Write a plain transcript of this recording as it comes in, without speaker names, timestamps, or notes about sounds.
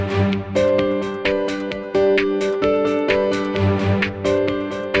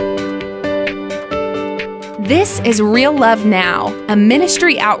This is Real Love Now, a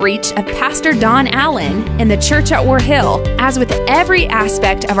ministry outreach of Pastor Don Allen in the church at War Hill. As with every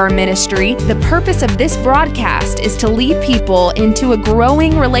aspect of our ministry, the purpose of this broadcast is to lead people into a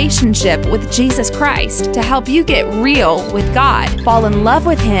growing relationship with Jesus Christ to help you get real with God, fall in love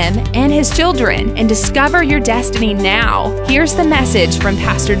with Him and His children, and discover your destiny now. Here's the message from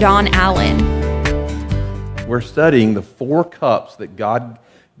Pastor Don Allen. We're studying the 4 cups that God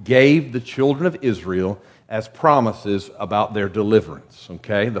gave the children of Israel as promises about their deliverance,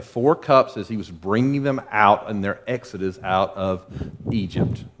 okay? The 4 cups as He was bringing them out in their exodus out of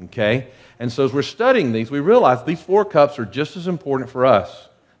Egypt, okay? And so as we're studying these, we realize these 4 cups are just as important for us.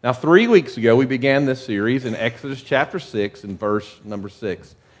 Now, 3 weeks ago, we began this series in Exodus chapter 6 and verse number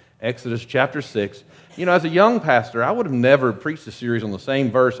 6. Exodus chapter 6. You know, as a young pastor, I would have never preached a series on the same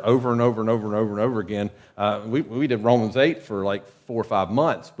verse over and over and over and over and over again. We did Romans 8 for like 4 or 5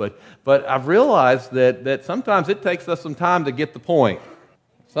 months, but I've realized that sometimes it takes us some time to get the point.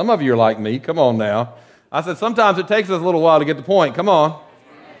 Some of you are like me. Come on now. I said sometimes it takes us a little while to get the point. Come on.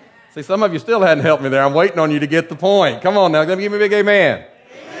 See, some of you still hadn't helped me there. I'm waiting on you to get the point. Come on now. Give me a big amen.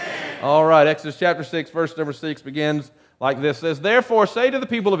 Amen. All right, Exodus chapter 6, verse number 6 begins like this. It says, "Therefore say to the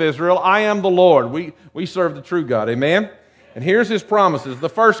people of Israel, I am the Lord." We serve the true God. Amen? And here's His promises. The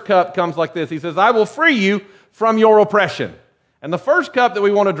first cup comes like this. He says, "I will free you from your oppression." And the first cup that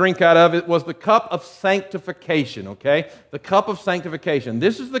we want to drink out of it was the cup of sanctification, okay? The cup of sanctification.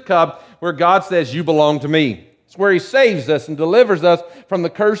 This is the cup where God says, "You belong to me." It's where He saves us and delivers us from the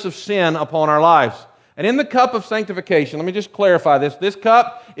curse of sin upon our lives. And in the cup of sanctification, let me just clarify this. This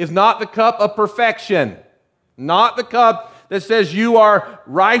cup is not the cup of perfection. Not the cup that says you are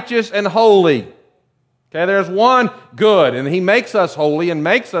righteous and holy. Okay, there's one good, and He makes us holy and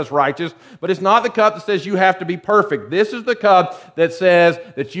makes us righteous, but it's not the cup that says you have to be perfect. This is the cup that says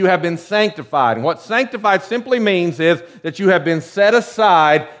that you have been sanctified. And what sanctified simply means is that you have been set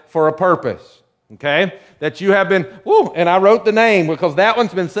aside for a purpose. Okay? That you have been, and I wrote the name because that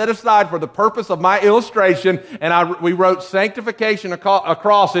one's been set aside for the purpose of my illustration, and we wrote sanctification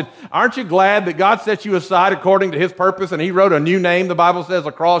across it. Aren't you glad that God set you aside according to His purpose, and He wrote a new name, the Bible says,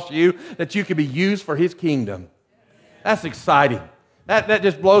 across you, that you could be used for His kingdom? That's exciting. That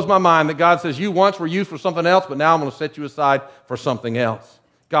just blows my mind that God says you once were used for something else, but now I'm going to set you aside for something else.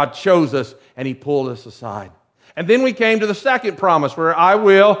 God chose us, and He pulled us aside. And then we came to the second promise where I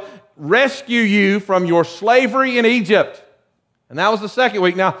will rescue you from your slavery in Egypt. And that was the second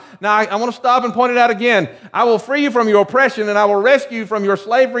week. Now I want to stop and point it out again. I will free you from your oppression and I will rescue you from your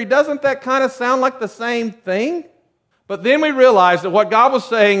slavery. Doesn't that kind of sound like the same thing? But then we realized that what God was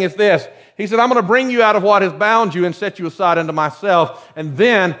saying is this. He said, I'm going to bring you out of what has bound you and set you aside unto myself. And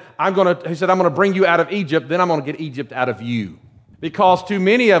then I'm going to bring you out of Egypt. Then I'm going to get Egypt out of you. Because too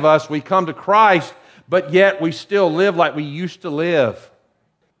many of us, we come to Christ, but yet we still live like we used to live.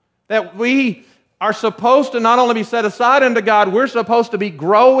 That we are supposed to not only be set aside unto God, we're supposed to be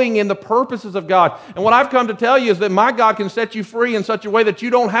growing in the purposes of God. And what I've come to tell you is that my God can set you free in such a way that you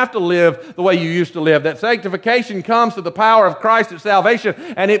don't have to live the way you used to live. That sanctification comes through the power of Christ at salvation,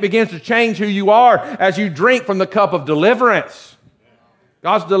 and it begins to change who you are as you drink from the cup of deliverance.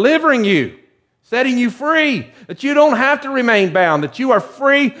 God's delivering you, setting you free, that you don't have to remain bound, that you are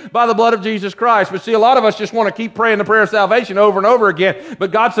free by the blood of Jesus Christ. But see, a lot of us just want to keep praying the prayer of salvation over and over again.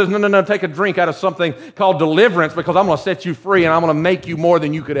 But God says, no, take a drink out of something called deliverance because I'm going to set you free and I'm going to make you more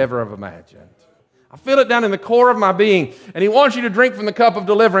than you could ever have imagined. I feel it down in the core of my being. And He wants you to drink from the cup of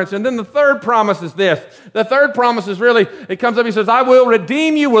deliverance. And then the third promise is this. The third promise is really, it comes up, He says, I will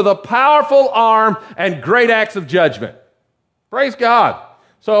redeem you with a powerful arm and great acts of judgment. Praise God.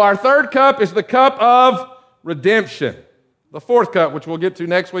 So our third cup is the cup of redemption. The fourth cup, which we'll get to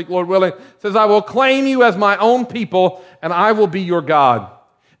next week, Lord willing, says, I will claim you as my own people, and I will be your God.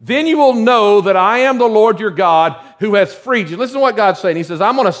 Then you will know that I am the Lord your God who has freed you. Listen to what God's saying. He says,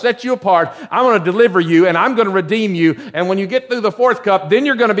 I'm going to set you apart, I'm going to deliver you, and I'm going to redeem you. And when you get through the fourth cup, then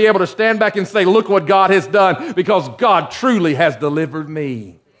you're going to be able to stand back and say, look what God has done, because God truly has delivered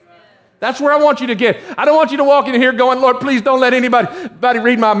me. That's where I want you to get. I don't want you to walk in here going, Lord, please don't let anybody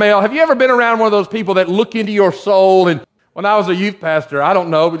read my mail. Have you ever been around one of those people that look into your soul? And when I was a youth pastor, I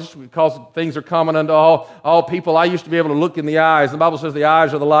don't know, but just because things are common unto all people, I used to be able to look in the eyes. The Bible says the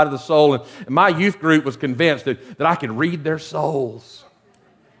eyes are the light of the soul. And my youth group was convinced that I could read their souls.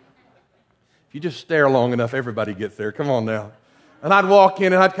 If you just stare long enough, everybody gets there. Come on now. And I'd walk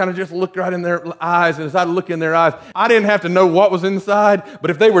in and I'd kind of just look right in their eyes. And as I'd look in their eyes, I didn't have to know what was inside. But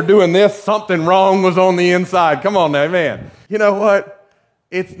if they were doing this, something wrong was on the inside. Come on now, man. You know what?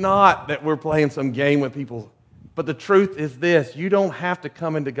 It's not that we're playing some game with people. But the truth is this, you don't have to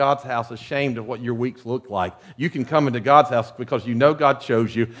come into God's house ashamed of what your weeks look like. You can come into God's house because you know God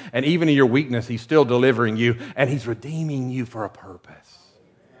chose you, and even in your weakness, He's still delivering you, and He's redeeming you for a purpose.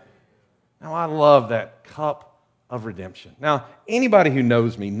 Now, I love that cup of redemption. Now, anybody who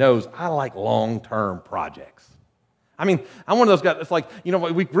knows me knows I like long-term projects. I mean, I'm one of those guys. It's like,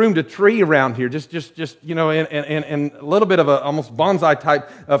 we groomed a tree around here, just in a little bit of a almost bonsai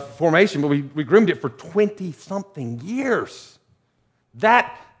type of formation, but we groomed it for 20-something years.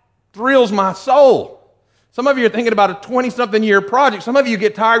 That thrills my soul. Some of you are thinking about a 20-something year project. Some of you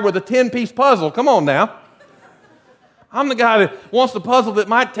get tired with a 10-piece puzzle. Come on now. I'm the guy that wants the puzzle that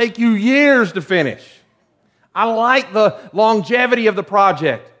might take you years to finish. I like the longevity of the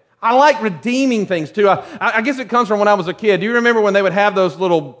project. I like redeeming things too. I guess it comes from when I was a kid. Do you remember when they would have those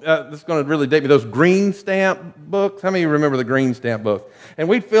little, this is going to really date me, those green stamp books? How many of you remember the green stamp books? And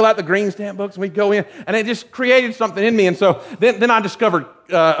we'd fill out the green stamp books and we'd go in, and it just created something in me. And so then I discovered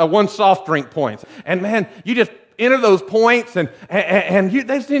one soft drink points. And man, you just enter those points and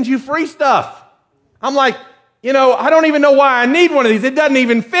they send you free stuff. I'm like, I don't even know why I need one of these. It doesn't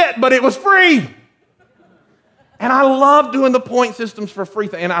even fit, but it was free. And I love doing the point systems for free.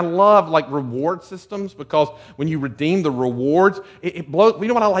 And I love reward systems because when you redeem the rewards, it blows. You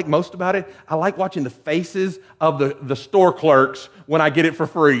know what I like most about it? I like watching the faces of the store clerks when I get it for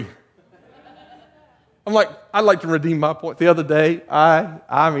free. I'm like, I'd like to redeem my point. The other day,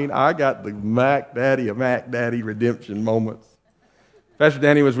 I got the Mac Daddy redemption moments. Pastor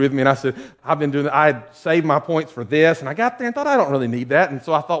Danny was with me, and I said, I had saved my points for this, and I got there and thought, I don't really need that. And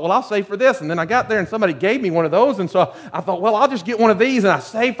so I thought, well, I'll save for this. And then I got there, and somebody gave me one of those, and so I thought, well, I'll just get one of these. And I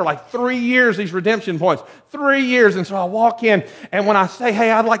saved for 3 years these redemption points. 3 years. And so I walk in, and when I say, hey,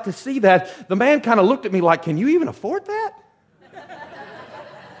 I'd like to see that, the man kind of looked at me like, can you even afford that?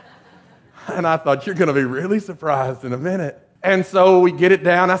 And I thought, you're going to be really surprised in a minute. And so we get it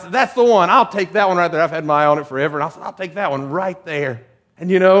down. I said, that's the one. I'll take that one right there. I've had my eye on it forever. And I said, I'll take that one right there.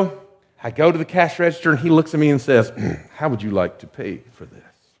 And I go to the cash register, and he looks at me and says, how would you like to pay for this?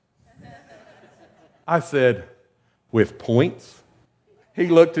 I said, with points? He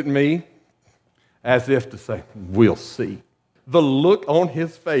looked at me as if to say, we'll see. The look on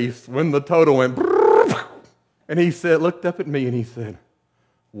his face when the total went, and he looked up at me and he said,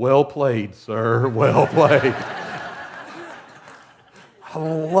 well played, sir, well played. I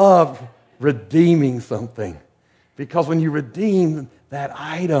love redeeming something because when you redeem that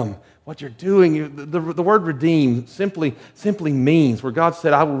item, what you're doing, the word redeem simply means where God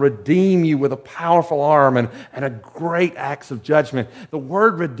said, I will redeem you with a powerful arm and a great acts of judgment. The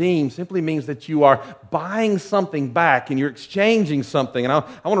word redeem simply means that you are buying something back and you're exchanging something. And I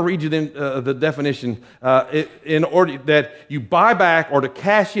want to read you the definition in order that you buy back or to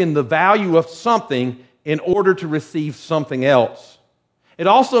cash in the value of something in order to receive something else. It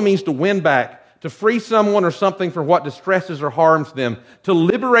also means to win back, to free someone or something from what distresses or harms them, to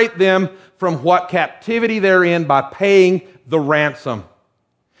liberate them from what captivity they're in by paying the ransom.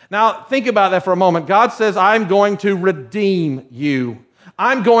 Now, think about that for a moment. God says, I'm going to redeem you.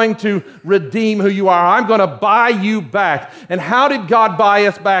 I'm going to redeem who you are. I'm going to buy you back. And how did God buy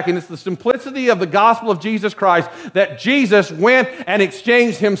us back? And it's the simplicity of the gospel of Jesus Christ that Jesus went and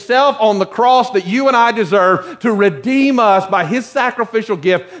exchanged himself on the cross that you and I deserve to redeem us by his sacrificial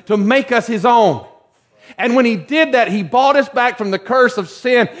gift to make us his own. And when he did that, he bought us back from the curse of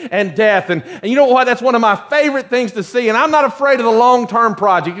sin and death. And you know what? That's one of my favorite things to see. And I'm not afraid of the long-term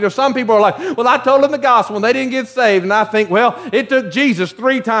project. Some people are like, well, I told them the gospel and they didn't get saved. And I think, well, it took Jesus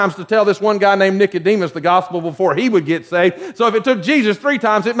 3 times to tell this one guy named Nicodemus the gospel before he would get saved. So if it took Jesus 3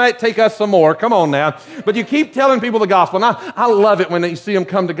 times, it might take us some more. Come on now. But you keep telling people the gospel. And I love it when you see them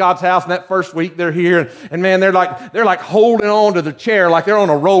come to God's house and that first week they're here. And man, they're like holding on to the chair like they're on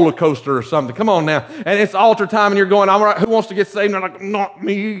a roller coaster or something. Come on now. And it's altar time and you're going, all right, who wants to get saved? And they're like, not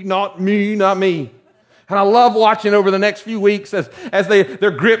me, not me, not me. And I love watching over the next few weeks as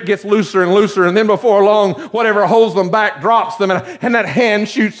their grip gets looser and looser, and then before long, whatever holds them back drops them, and that hand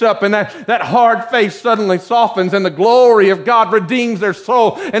shoots up, and that hard face suddenly softens, and the glory of God redeems their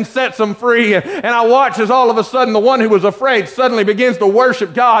soul and sets them free. And I watch as all of a sudden the one who was afraid suddenly begins to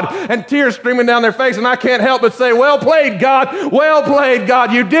worship God, and tears streaming down their face, and I can't help but say, well played, God. Well played,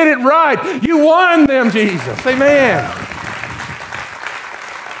 God. You did it right. You won them, Jesus. Amen.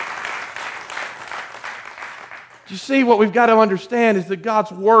 You see, what we've got to understand is that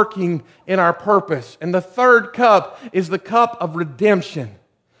God's working in our purpose. And the third cup is the cup of redemption.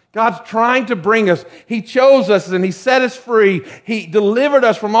 God's trying to bring us. He chose us and He set us free. He delivered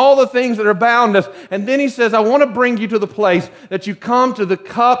us from all the things that are bound us. And then He says, I want to bring you to the place that you come to the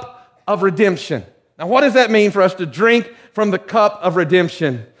cup of redemption. Now, what does that mean for us to drink from the cup of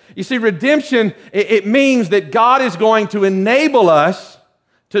redemption? You see, redemption, it means that God is going to enable us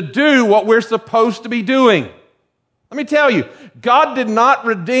to do what we're supposed to be doing. Let me tell you, God did not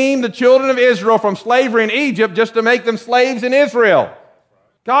redeem the children of Israel from slavery in Egypt just to make them slaves in Israel.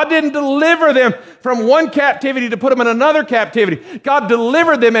 God didn't deliver them from one captivity to put them in another captivity. God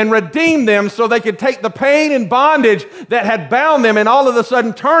delivered them and redeemed them so they could take the pain and bondage that had bound them and all of a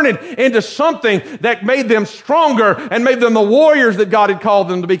sudden turn it into something that made them stronger and made them the warriors that God had called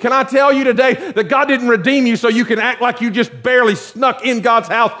them to be. Can I tell you today that God didn't redeem you so you can act like you just barely snuck in God's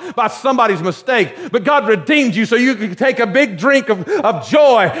house by somebody's mistake, but God redeemed you so you can take a big drink of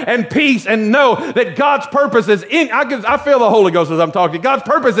joy and peace and know that God's purpose is in. I feel the Holy Ghost as I'm talking. God's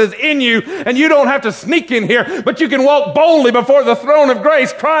purpose is in you, and you don't have to sneak in here, but you can walk boldly before the throne of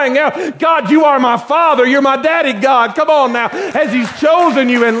grace crying out, God, you are my Father, you're my daddy, God. Come on now, as He's chosen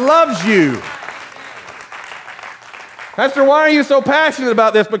you and loves you. Pastor, why are you so passionate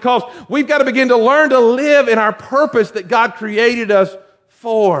about this? Because we've got to begin to learn to live in our purpose that God created us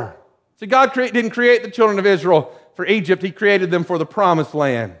for. See, God didn't create the children of Israel for Egypt. He created them for the promised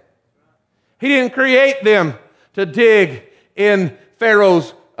land. He didn't create them to dig in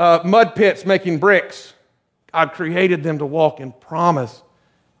Pharaoh's mud pits making bricks. God created them to walk in promise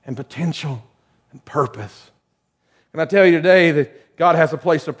and potential and purpose. And I tell you today that God has a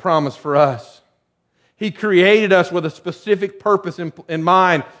place of promise for us. He created us with a specific purpose in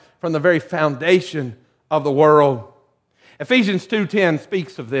mind from the very foundation of the world. Ephesians 2:10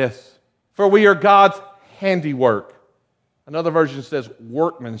 speaks of this. For we are God's handiwork. Another version says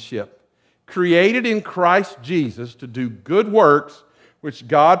workmanship. Created in Christ Jesus to do good works which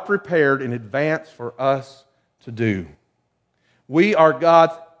God prepared in advance for us to do. We are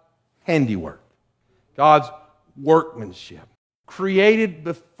God's handiwork, God's workmanship, created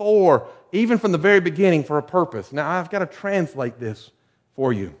before, even from the very beginning, for a purpose. Now, I've got to translate this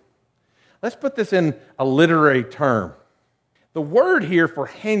for you. Let's put this in a literary term. The word here for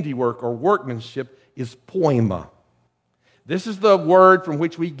handiwork or workmanship is poema. This is the word from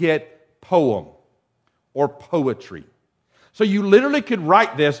which we get poem or poetry. So you literally could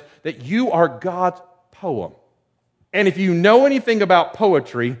write this, that you are God's poem. And if you know anything about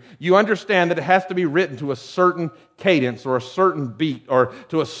poetry, you understand that it has to be written to a certain cadence or a certain beat or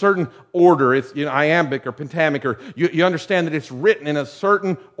to a certain order. It's iambic or pentamic, or you understand that it's written in a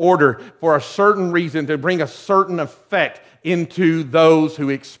certain order for a certain reason to bring a certain effect into those who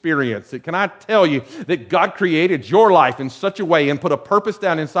experience it. Can I tell you that God created your life in such a way and put a purpose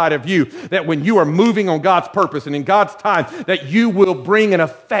down inside of you that when you are moving on God's purpose and in God's time, that you will bring an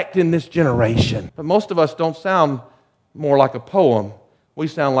effect in this generation. But most of us don't sound more like a poem. We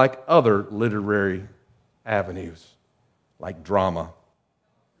sound like other literary avenues, like drama,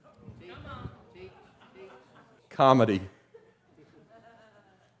 comedy,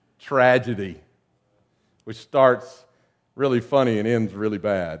 tragedy, which starts really funny and ends really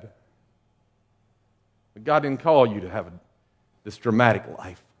bad. But God didn't call you to have this dramatic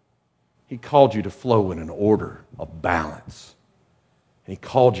life. He called you to flow in an order of balance. And He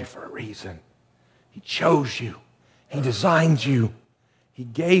called you for a reason. He chose you. He designed you. He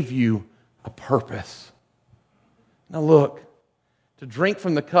gave you a purpose. Now look, to drink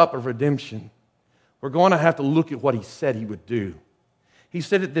from the cup of redemption, we're going to have to look at what He said He would do. He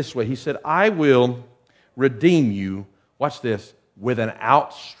said it this way. He said, I will redeem you, watch this, with an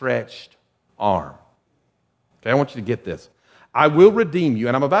outstretched arm. Okay, I want you to get this. I will redeem you,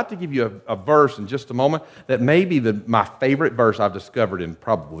 and I'm about to give you a verse in just a moment that may be my favorite verse I've discovered in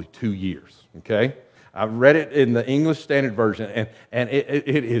probably 2 years, okay? I've read it in the English Standard Version, and it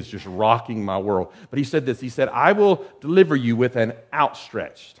is just rocking my world. But he said this, he said, I will deliver you with an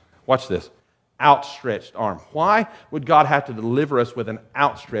outstretched, watch this, outstretched arm. Why would God have to deliver us with an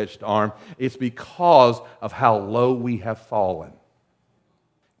outstretched arm? It's because of how low we have fallen.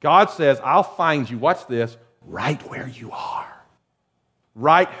 God says, I'll find you, watch this, right where you are,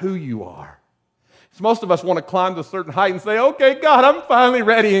 right who you are. So most of us want to climb to a certain height and say, okay, God, I'm finally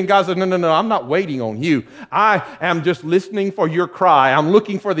ready. And God says, no, I'm not waiting on you. I am just listening for your cry. I'm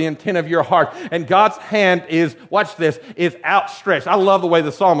looking for the intent of your heart. And God's hand is, watch this, is outstretched. I love the way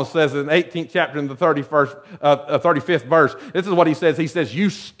the psalmist says in the 18th chapter in the 35th verse. This is what he says. He says, you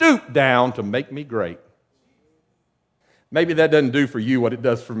stoop down to make me great. Maybe that doesn't do for you what it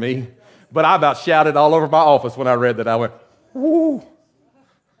does for me. But I about shouted all over my office when I read that. I went, whoo.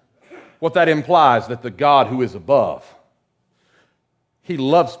 What that implies, that the God who is above, He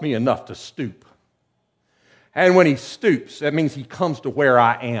loves me enough to stoop. And when he stoops, that means he comes to where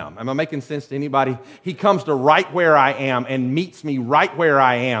I am. Am I making sense to anybody? He comes to right where I am and meets me right where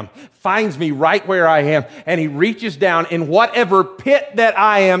I am, finds me right where I am, and he reaches down in whatever pit that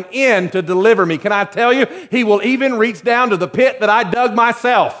I am in to deliver me. Can I tell you, he will even reach down to the pit that I dug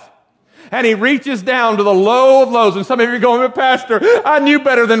myself. And he reaches down to the low of lows. And some of you are going, but Pastor, I knew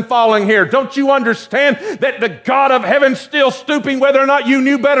better than falling here. Don't you understand that the God of heaven's still stooping whether or not you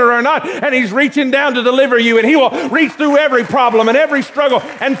knew better or not? And he's reaching down to deliver you. And he will reach through every problem and every struggle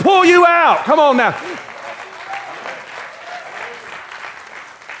and pull you out. Come on now.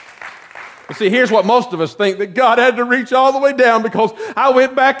 But see, here's what most of us think, that God had to reach all the way down because I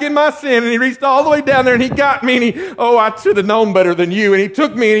went back in my sin and he reached all the way down there and he got me and I should have known better than you. And he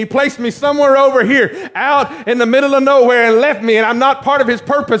took me and he placed me somewhere over here out in the middle of nowhere and left me and I'm not part of his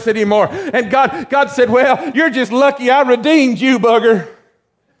purpose anymore. And God said, well, you're just lucky I redeemed you, bugger.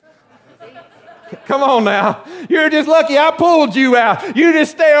 Come on now. You're just lucky I pulled you out. You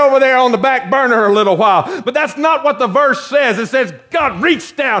just stay over there on the back burner a little while. But that's not what the verse says. It says God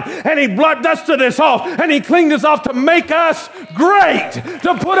reached down and he blood dusted us off and he cleaned us off to make us great,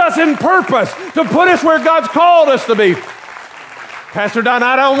 to put us in purpose, to put us where God's called us to be. Pastor Don,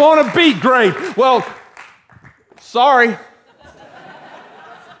 I don't want to be great. Well, sorry.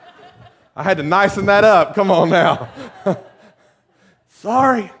 I had to nicen that up. Come on now.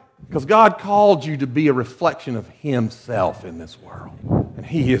 Sorry. Because God called you to be a reflection of himself in this world. And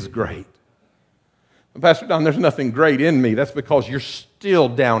he is great. But Pastor Don, there's nothing great in me. That's because you're still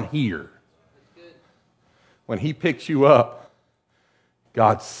down here. When he picks you up,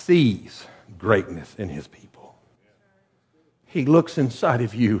 God sees greatness in his people. He looks inside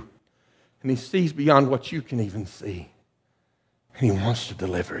of you and he sees beyond what you can even see. And he wants to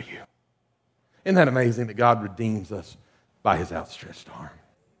deliver you. Isn't that amazing that God redeems us by his outstretched arm?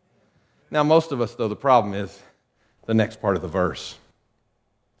 Now, most of us, though, the problem is the next part of the verse.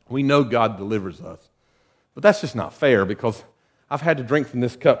 We know God delivers us, but that's just not fair because I've had to drink from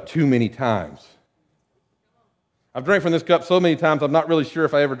this cup too many times. I've drank from this cup so many times, I'm not really sure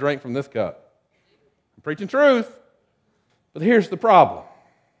if I ever drank from this cup. I'm preaching truth, but here's the problem.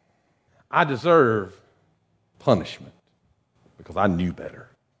 I deserve punishment because I knew better.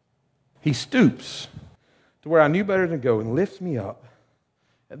 He stoops to where I knew better than to go and lifts me up.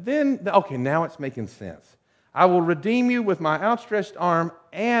 And then, okay, now it's making sense. I will redeem you with my outstretched arm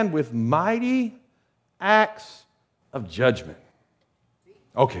and with mighty acts of judgment.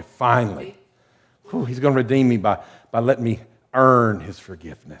 Okay, finally. Whew, he's going to redeem me by letting me earn his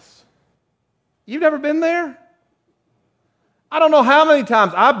forgiveness. You've never been there? I don't know how many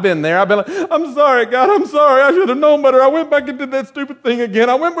times I've been there. I've been like, I'm sorry, God, I'm sorry. I should have known better. I went back and did that stupid thing again.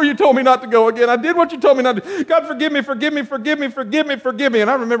 I went where you told me not to go again. I did what you told me not to. God, forgive me, forgive me, forgive me, forgive me, forgive me. And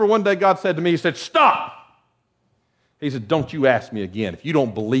I remember one day God said to me, he said, stop. He said, don't you ask me again. If you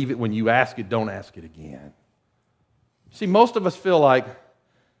don't believe it when you ask it, don't ask it again. See, most of us feel like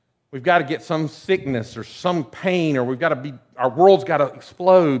we've got to get some sickness or some pain or our world's got to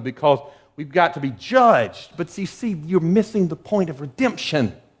explode because we've got to be judged. But see, you're missing the point of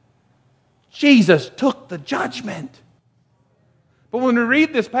redemption. Jesus took the judgment. But when we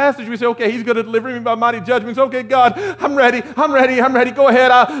read this passage, we say, okay, he's going to deliver me by mighty judgments. Okay, God, I'm ready. Go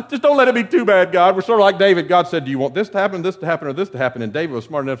ahead. Just don't let it be too bad, God. We're sort of like David. God said, do you want this to happen, or this to happen? And David was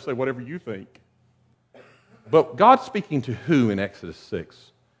smart enough to say, whatever you think. But God's speaking to who in Exodus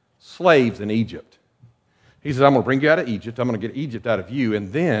 6? Slaves in Egypt. He says, I'm going to bring you out of Egypt. I'm going to get Egypt out of you.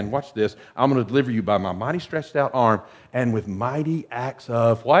 And then, watch this, I'm going to deliver you by my mighty stretched out arm and with mighty acts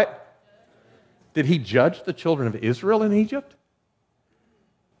of what? Did he judge the children of Israel in Egypt?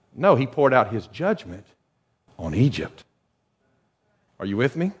 No, he poured out his judgment on Egypt. Are you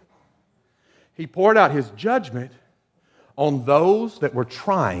with me? He poured out his judgment on those that were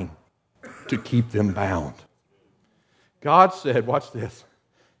trying to keep them bound. God said, watch this,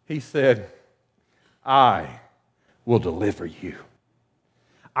 he said, I will deliver you.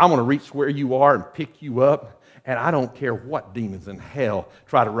 I'm going to reach where you are and pick you up, and I don't care what demons in hell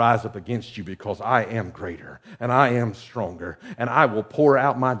try to rise up against you because I am greater and I am stronger, and I will pour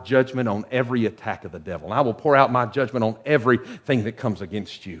out my judgment on every attack of the devil, and I will pour out my judgment on everything that comes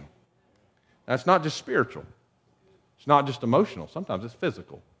against you. Now, it's not just spiritual. It's not just emotional. Sometimes it's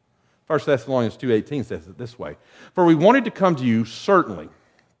physical. 1 Thessalonians 2:18 says it this way, for we wanted to come to you, certainly.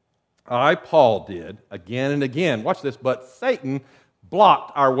 I, Paul, did again and again. Watch this, but Satan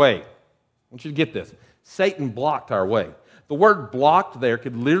blocked our way. I want you to get this. Satan blocked our way. The word blocked there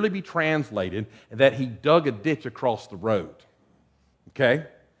could literally be translated that he dug a ditch across the road. Okay?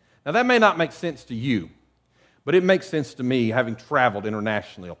 Now that may not make sense to you, but it makes sense to me having traveled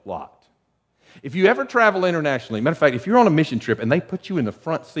internationally a lot. If you ever travel internationally, matter of fact, if you're on a mission trip and they put you in the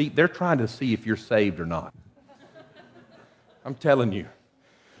front seat, they're trying to see if you're saved or not. I'm telling you.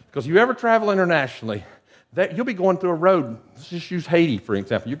 Because you ever travel internationally, you'll be going through a road. Let's just use Haiti, for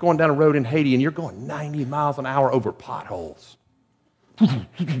example. You're going down a road in Haiti and you're going 90 miles an hour over potholes.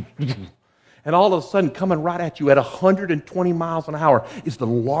 And all of a sudden, coming right at you at 120 miles an hour is the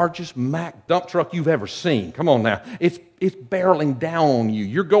largest Mack dump truck you've ever seen. Come on now. It's barreling down on you.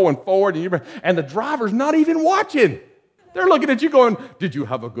 You're going forward, and the driver's not even watching. They're looking at you going, did you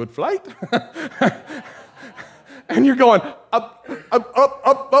have a good flight? And you're going up,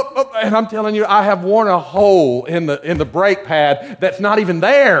 up. And I'm telling you, I have worn a hole in the brake pad that's not even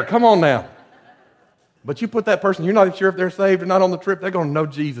there. Come on now. But you put that person, you're not even sure if they're saved or not on the trip, they're going to know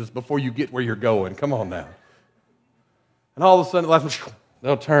Jesus before you get where you're going. Come on now. And all of a sudden,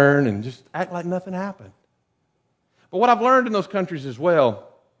 they'll turn and just act like nothing happened. But what I've learned in those countries as well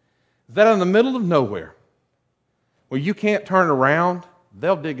is that in the middle of nowhere, where you can't turn around,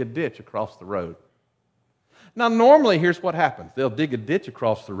 they'll dig a ditch across the road. Now, normally, here's what happens. They'll dig a ditch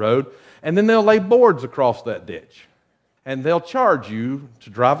across the road, and then they'll lay boards across that ditch. And they'll charge you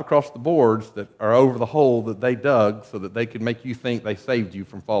to drive across the boards that are over the hole that they dug so that they can make you think they saved you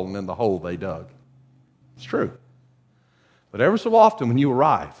from falling in the hole they dug. It's true. But ever so often when you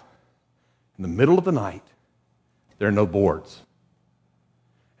arrive in the middle of the night, there are no boards.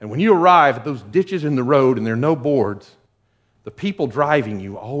 And when you arrive at those ditches in the road and there are no boards, the people driving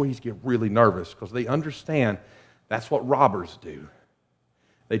you always get really nervous because they understand that's what robbers do.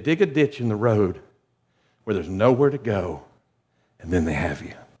 They dig a ditch in the road where there's nowhere to go, and then they have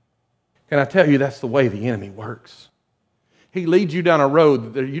you. Can I tell you that's the way the enemy works? He leads you down a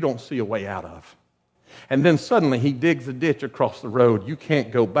road that you don't see a way out of. And then suddenly he digs a ditch across the road. You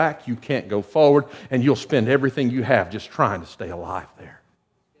can't go back, you can't go forward, and you'll spend everything you have just trying to stay alive there.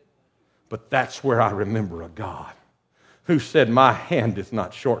 But that's where I remember a God who said, my hand is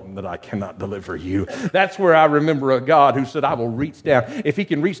not shortened that I cannot deliver you. That's where I remember a God who said, I will reach down. If he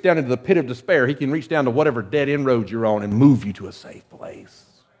can reach down into the pit of despair, he can reach down to whatever dead end road you're on and move you to a safe place.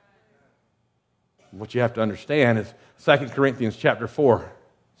 What you have to understand is 2 Corinthians chapter 4.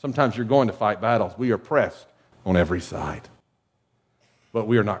 Sometimes you're going to fight battles. We are pressed on every side, but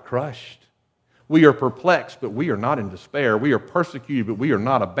we are not crushed. We are perplexed, but we are not in despair. We are persecuted, but we are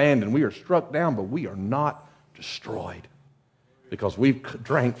not abandoned. We are struck down, but we are not destroyed. Because we've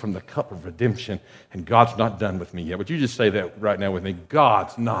drank from the cup of redemption, and God's not done with me yet. Would you just say that right now with me?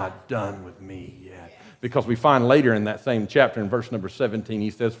 God's not done with me yet. Because we find later in that same chapter, in verse number 17, he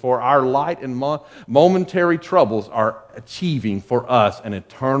says, for our light and momentary troubles are achieving for us an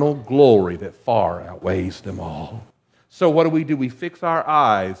eternal glory that far outweighs them all. So what do? We fix our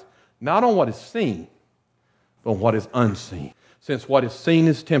eyes not on what is seen, but on what is unseen. Since what is seen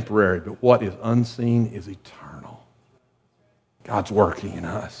is temporary, but what is unseen is eternal. God's working in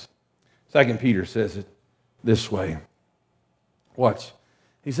us. 2 Peter says it this way. Watch.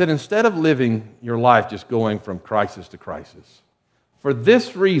 He said, instead of living your life just going from crisis to crisis, for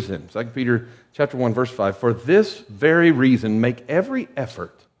this reason, 2 Peter chapter 1, verse 5, for this very reason, make every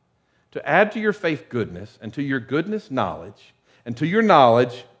effort to add to your faith goodness, and to your goodness knowledge, and to your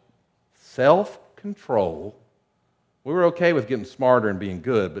knowledge self-control. We were okay with getting smarter and being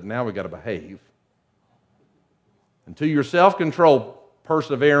good, but now we've got to behave. And to your self-control,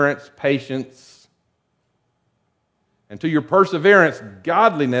 perseverance, patience. And to your perseverance,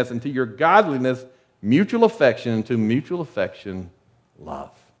 godliness. And to your godliness, mutual affection. And to mutual affection,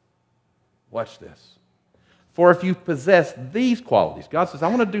 love. Watch this. For if you possess these qualities, God says, I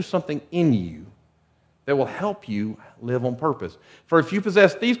want to do something in you that will help you live on purpose. For if you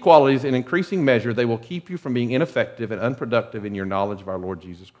possess these qualities in increasing measure, they will keep you from being ineffective and unproductive in your knowledge of our Lord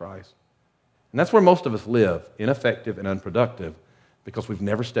Jesus Christ. And that's where most of us live, ineffective and unproductive, because we've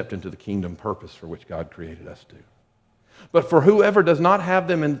never stepped into the kingdom purpose for which God created us to. But for whoever does not have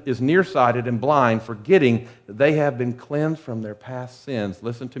them and is nearsighted and blind, forgetting that they have been cleansed from their past sins.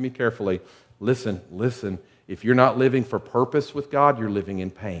 Listen to me carefully. Listen. If you're not living for purpose with God, you're living in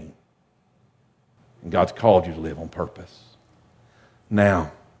pain. And God's called you to live on purpose.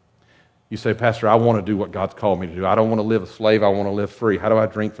 Now, you say, Pastor, I want to do what God's called me to do. I don't want to live a slave. I want to live free. How do I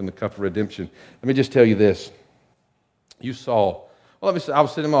drink from the cup of redemption? Let me just tell you this. I was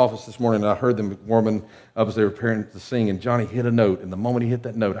sitting in my office this morning, and I heard them warming up as they were preparing to sing, and Johnny hit a note, and the moment he hit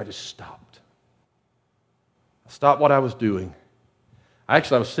that note, I just stopped. I stopped what I was doing. I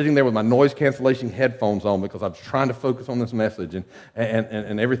was sitting there with my noise cancellation headphones on because I was trying to focus on this message,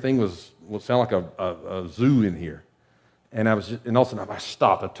 and everything would sound like a zoo in here. And all of a sudden I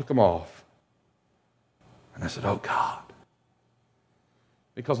stopped. I took them off. And I said, oh, God,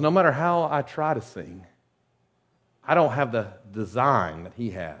 Because no matter how I try to sing, I don't have the design that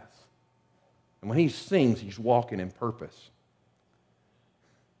he has. And when he sings, he's walking in purpose.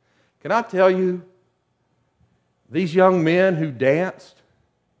 Can I tell you, these young men who danced,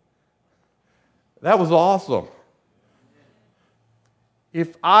 that was awesome.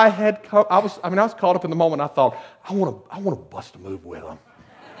 If I had come, I was caught up in the moment. I thought, I want to bust a move with them.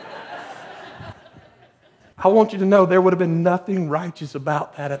 I want you to know there would have been nothing righteous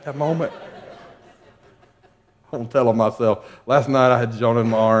about that at that moment. I'm telling myself, last night I had Jonah in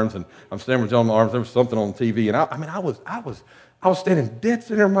my arms, and I'm standing with Jonah in my arms. There was something on TV, and I was standing dead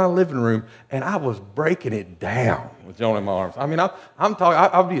center in my living room, and I was breaking it down with Jonah in my arms. I mean, I'm talking.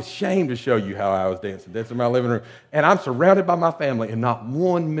 I'd be ashamed to show you how I was dancing in my living room, and I'm surrounded by my family, and not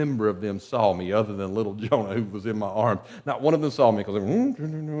one member of them saw me, other than little Jonah who was in my arms. Not one of them saw me because they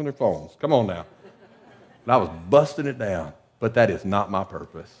were on their phones. Come on now. And I was busting it down, but that is not my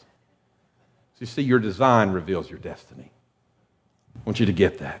purpose. So you see, your design reveals your destiny. I want you to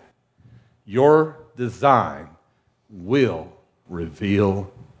get that. Your design will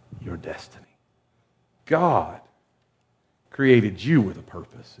reveal your destiny. God created you with a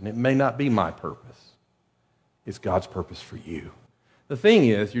purpose, and it may not be my purpose. It's God's purpose for you. The thing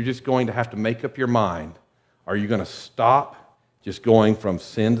is, you're just going to have to make up your mind. Are you going to stop just going from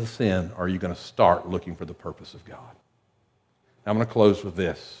sin to sin, or are you going to start looking for the purpose of God? Now, I'm going to close with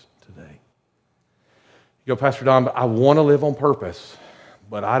this today. You go, Pastor Don, but I want to live on purpose,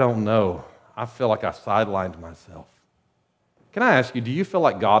 but I don't know. I feel like I sidelined myself. Can I ask you, do you feel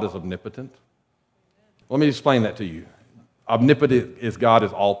like God is omnipotent? Let me explain that to you. Omnipotent is God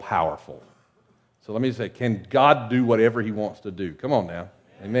is all-powerful. So let me say, can God do whatever he wants to do? Come on now.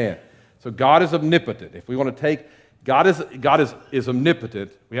 Amen. So God is omnipotent. If we want to take God is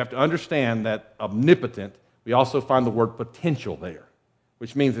omnipotent, we have to understand that omnipotent, we also find the word potential there,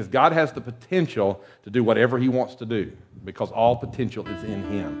 which means that God has the potential to do whatever he wants to do because all potential is in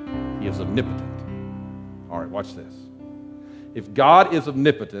him. He is omnipotent. All right, watch this. If God is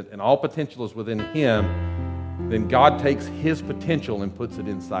omnipotent and all potential is within him, then God takes his potential and puts it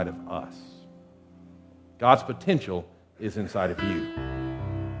inside of us. God's potential is inside of you.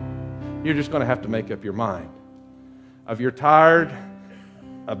 You're just going to have to make up your mind. If you're tired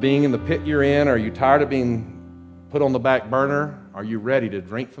of being in the pit you're in, or are you tired of being put on the back burner, are you ready to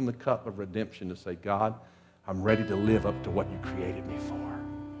drink from the cup of redemption to say, God, I'm ready to live up to what you created me for.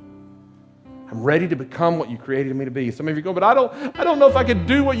 I'm ready to become what you created me to be. Some of you go, but I don't know if I can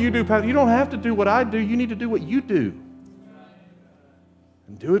do what you do, Pastor. You don't have to do what I do. You need to do what you do.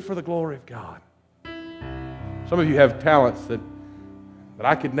 And do it for the glory of God. Some of you have talents that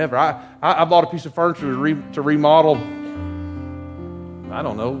I could never. I bought a piece of furniture to remodel, I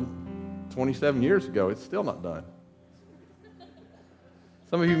don't know, 27 years ago. It's still not done.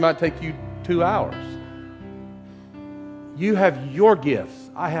 Some of you might take you 2 hours. You have your gifts.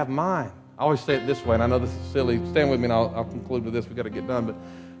 I have mine. I always say it this way, and I know this is silly. Stand with me, and I'll conclude with this. We've got to get done. But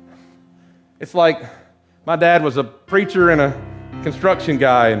it's like my dad was a preacher and a construction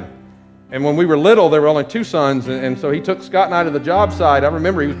guy, and when we were little, there were only 2 sons, and so he took Scott and I to the job site. I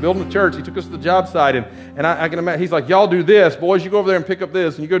remember he was building a church. He took us to the job site, and I can imagine, he's like, y'all do this. Boys, you go over there and pick up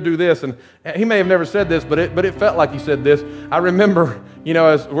this, and you go do this. And he may have never said this, but it felt like he said this. I remember,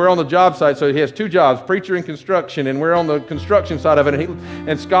 as we're on the job site, so he has 2 jobs, preacher and construction, and we're on the construction side of it,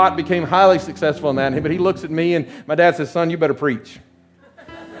 and Scott became highly successful in that, but he looks at me, and my dad says, son, you better preach.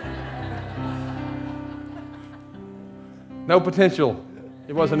 No potential.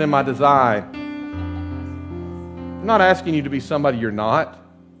 It wasn't in my design. I'm not asking you to be somebody you're not.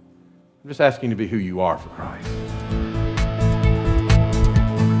 I'm just asking you to be who you are for Christ.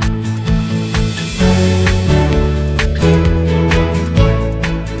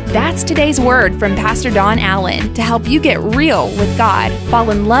 That's today's word from Pastor Don Allen to help you get real with God, fall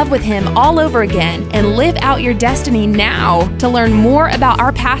in love with Him all over again, and live out your destiny now. To learn more about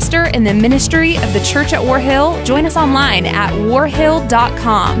our pastor and the ministry of the church at War Hill, join us online at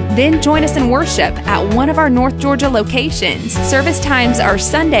warhill.com. Then join us in worship at one of our North Georgia locations. Service times are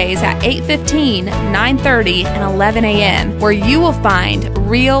Sundays at 8:15, 9:30, and 11 a.m., where you will find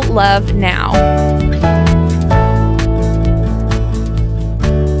real love now.